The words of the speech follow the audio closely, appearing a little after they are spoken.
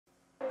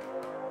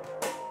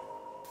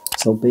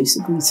So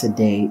basically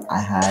today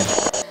I had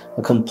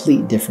a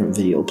complete different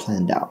video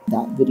planned out.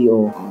 That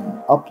video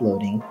I'm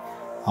uploading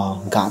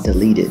got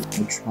deleted.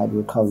 I tried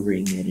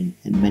recovering it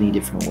in many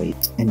different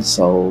ways. And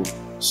so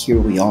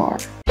here we are.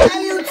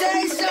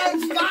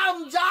 Salutations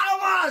from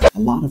Jarvis!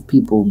 A lot of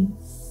people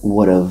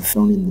would have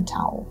thrown in the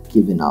towel,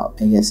 given up.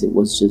 I guess it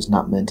was just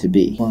not meant to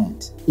be.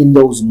 But in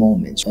those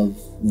moments of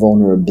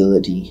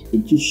vulnerability,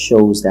 it just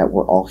shows that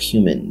we're all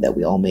human, that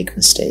we all make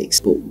mistakes.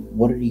 But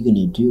what are you going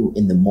to do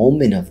in the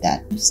moment of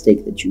that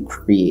mistake that you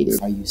created?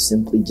 Are you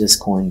simply just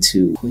going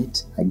to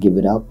quit and give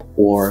it up?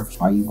 Or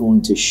are you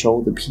going to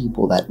show the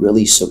people that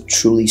really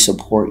truly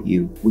support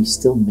you, we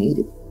still made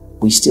it?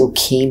 We still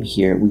came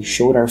here, we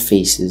showed our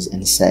faces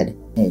and said,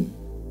 hey,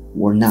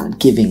 we're not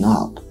giving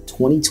up.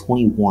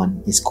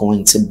 2021 is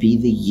going to be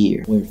the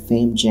year where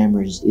Fam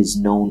Jammers is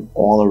known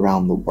all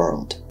around the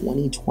world.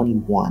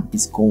 2021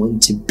 is going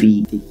to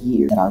be the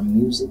year that our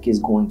music is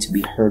going to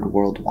be heard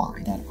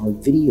worldwide, that our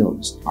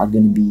videos are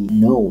going to be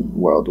known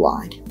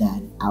worldwide,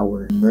 that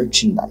our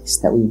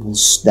merchandise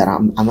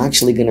I'm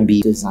actually going to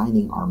be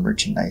designing our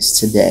merchandise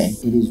today.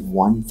 It is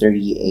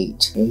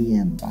 1:38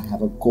 a.m. I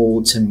have a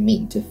goal to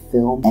meet, to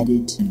film,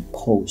 edit, and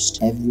post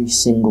every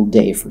single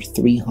day for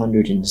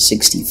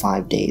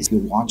 365 days. If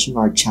you're watching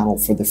our channel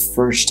for the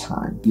first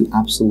time, you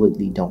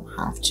absolutely don't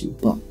have to.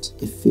 But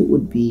if it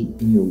would be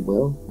in your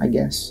will, I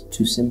guess,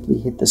 to simply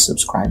hit the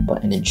subscribe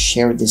button and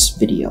share this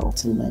video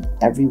to let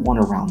everyone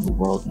around the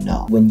world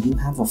know. When you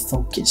have a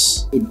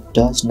focus, it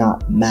does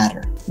not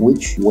matter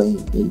which way,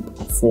 shape,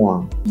 or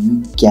form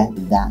you get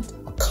that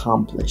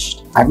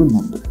accomplished. I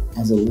remember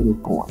as a little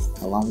boy,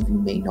 a lot of you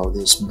may know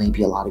this,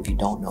 maybe a lot of you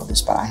don't know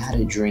this, but I had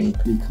a dream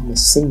to become a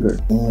singer.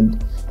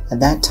 And at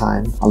that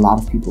time, a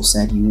lot of people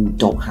said you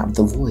don't have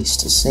the voice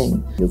to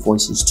sing. Your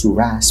voice is too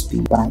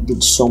raspy. But I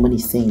did so many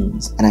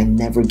things and I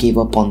never gave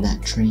up on that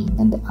dream.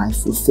 And I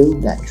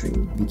fulfilled that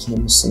dream,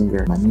 became a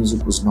singer. My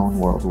music was known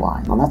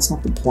worldwide. Now that's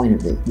not the point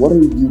of it. What are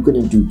you going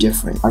to do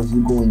different? Are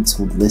you going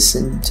to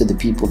listen to the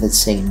people that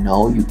say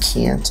no, you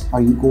can't?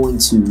 Are you going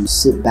to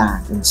sit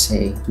back and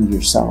say to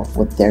yourself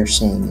what they're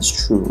saying is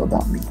true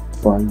about me?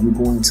 Or are you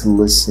going to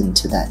listen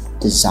to that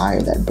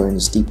desire that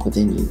burns deep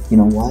within you? You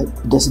know what?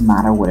 It doesn't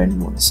matter what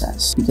anyone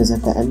says. Because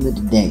at the end of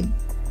the day,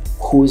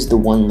 who is the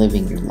one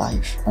living your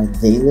life? Are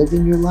they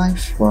living your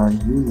life? Or are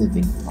you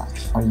living your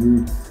life? Are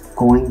you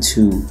going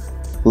to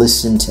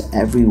listen to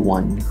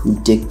everyone who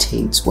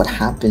dictates what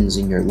happens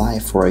in your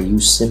life? Or are you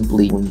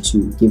simply going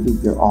to give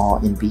it your all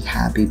and be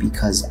happy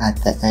because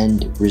at the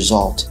end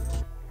result,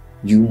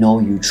 you know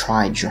you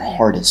tried your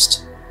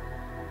hardest.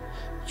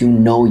 You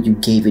know you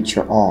gave it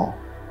your all.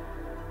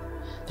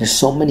 There's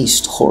so many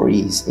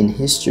stories in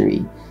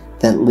history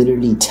that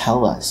literally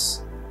tell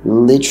us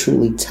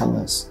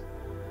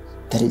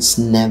that it's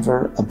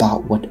never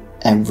about what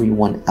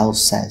everyone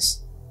else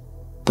says,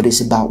 but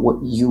it's about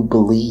what you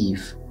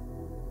believe.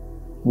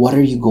 What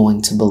are you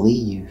going to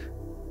believe?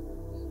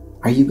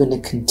 Are you going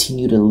to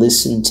continue to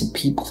listen to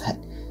people that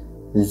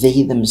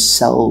they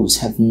themselves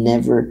have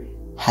never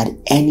had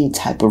any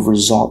type of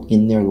result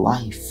in their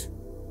life?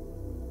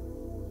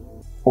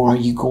 Or are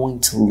you going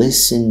to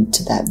listen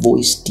to that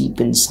voice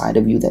deep inside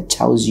of you that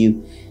tells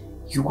you,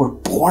 you were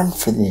born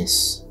for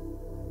this?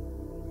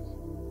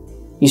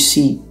 You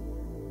see,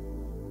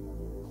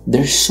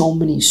 there's so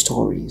many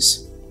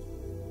stories,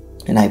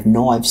 and I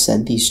know I've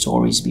said these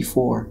stories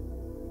before,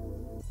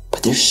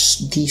 but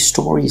these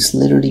stories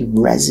literally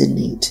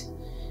resonate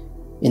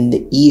in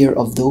the ear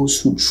of those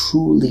who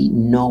truly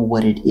know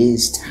what it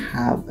is to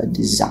have a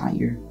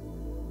desire.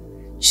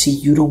 See,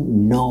 you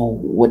don't know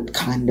what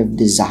kind of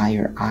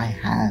desire I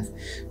have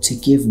to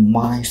give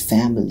my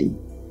family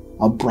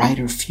a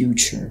brighter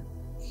future,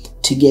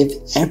 to give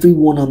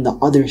everyone on the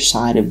other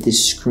side of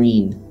this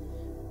screen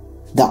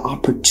the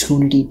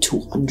opportunity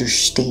to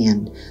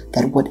understand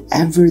that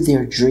whatever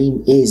their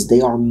dream is, they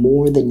are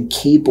more than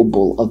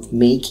capable of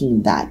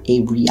making that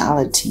a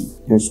reality.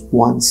 There's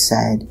one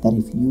said that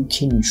if you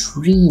can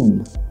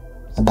dream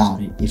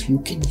about it, if you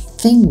can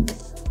think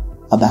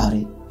about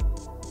it,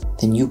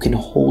 then you can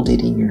hold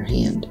it in your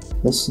hand.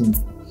 Listen,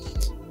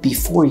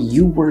 before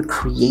you were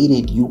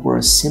created, you were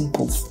a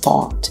simple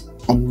thought,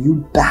 and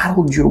you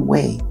battled your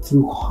way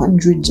through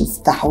hundreds of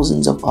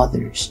thousands of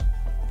others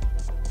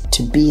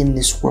to be in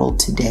this world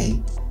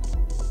today.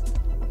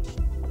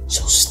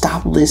 So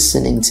stop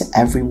listening to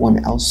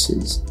everyone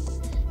else's,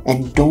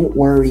 and don't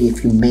worry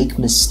if you make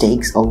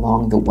mistakes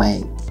along the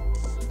way.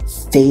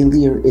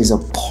 Failure is a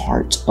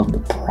part of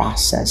the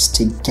process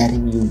to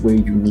getting you where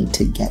you need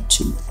to get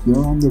to.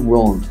 You're on the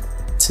road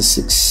to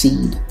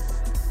succeed.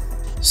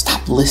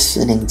 Stop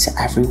listening to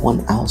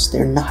everyone else.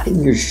 They're not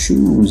in your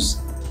shoes.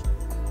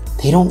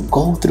 They don't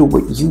go through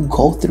what you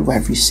go through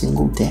every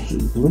single day.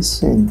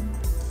 Listen,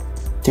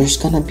 there's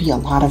gonna be a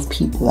lot of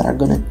people that are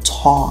gonna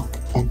talk,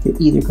 and they're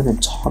either gonna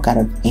talk out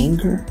of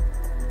anger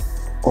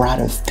or out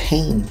of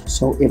pain.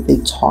 So if they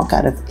talk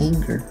out of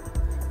anger,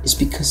 it's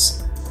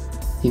because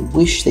they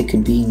wish they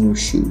could be in your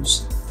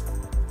shoes.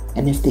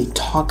 And if they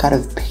talk out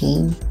of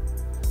pain,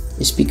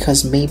 it's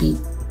because maybe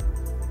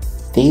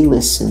they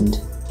listened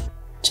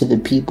to the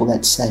people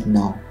that said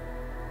no,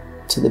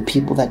 to the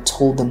people that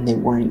told them they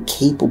weren't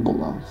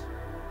capable of.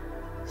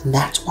 And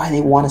that's why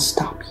they want to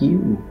stop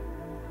you.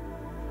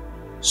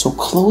 So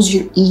close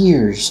your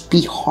ears,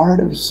 be hard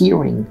of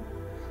hearing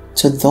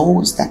to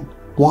those that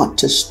want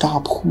to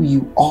stop who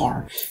you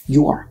are.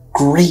 You are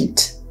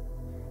great.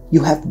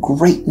 You have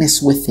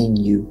greatness within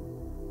you.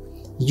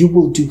 You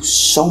will do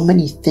so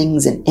many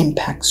things and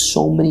impact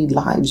so many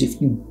lives if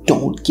you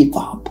don't give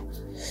up.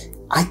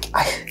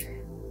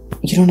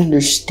 You don't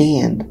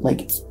understand.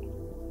 Like,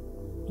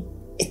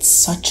 it's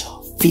such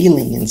a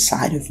feeling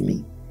inside of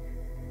me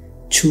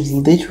to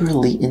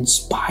literally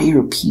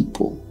inspire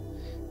people.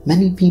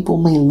 Many people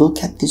may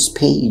look at this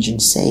page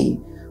and say,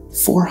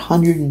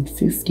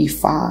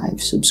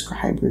 455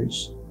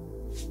 subscribers.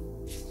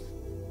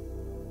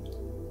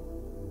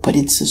 But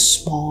it's a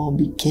small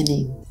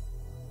beginning.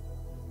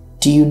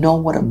 Do you know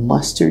what a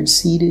mustard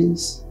seed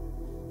is?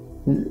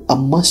 A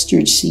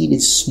mustard seed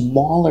is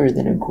smaller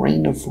than a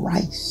grain of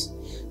rice.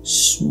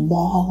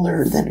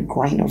 Smaller than a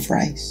grain of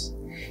rice.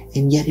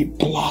 And yet it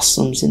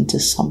blossoms into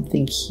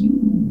something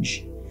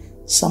huge.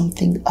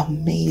 Something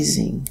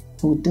amazing.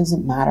 So it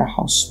doesn't matter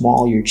how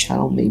small your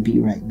channel may be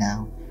right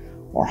now,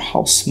 or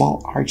how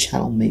small our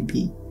channel may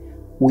be.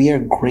 We are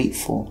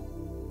grateful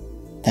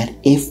that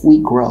if we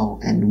grow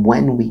and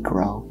when we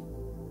grow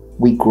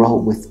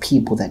with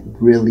people that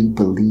really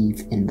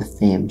believe in the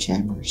Fam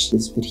Jammers.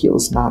 This video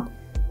is not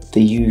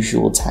the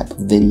usual type of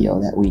video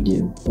that we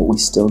do, but we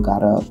still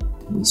got up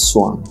and we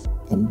swung.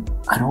 And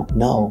I don't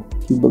know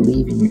if you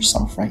believe in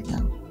yourself right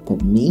now,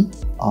 but me,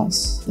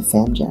 us, the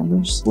Fam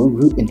Jammers, we're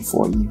rooting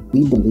for you.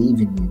 We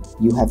believe in you.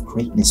 You have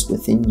greatness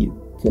within you,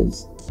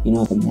 because you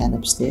know the man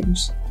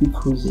upstairs, he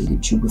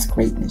created you with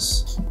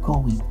greatness. Keep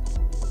going.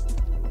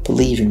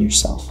 Believe in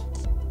yourself.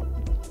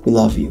 We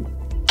love you.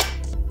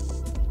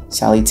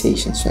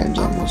 Salutations, Fam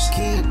Jammers.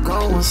 Keep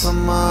going for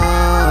more.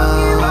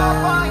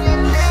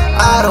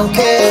 I don't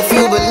care if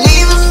you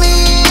believe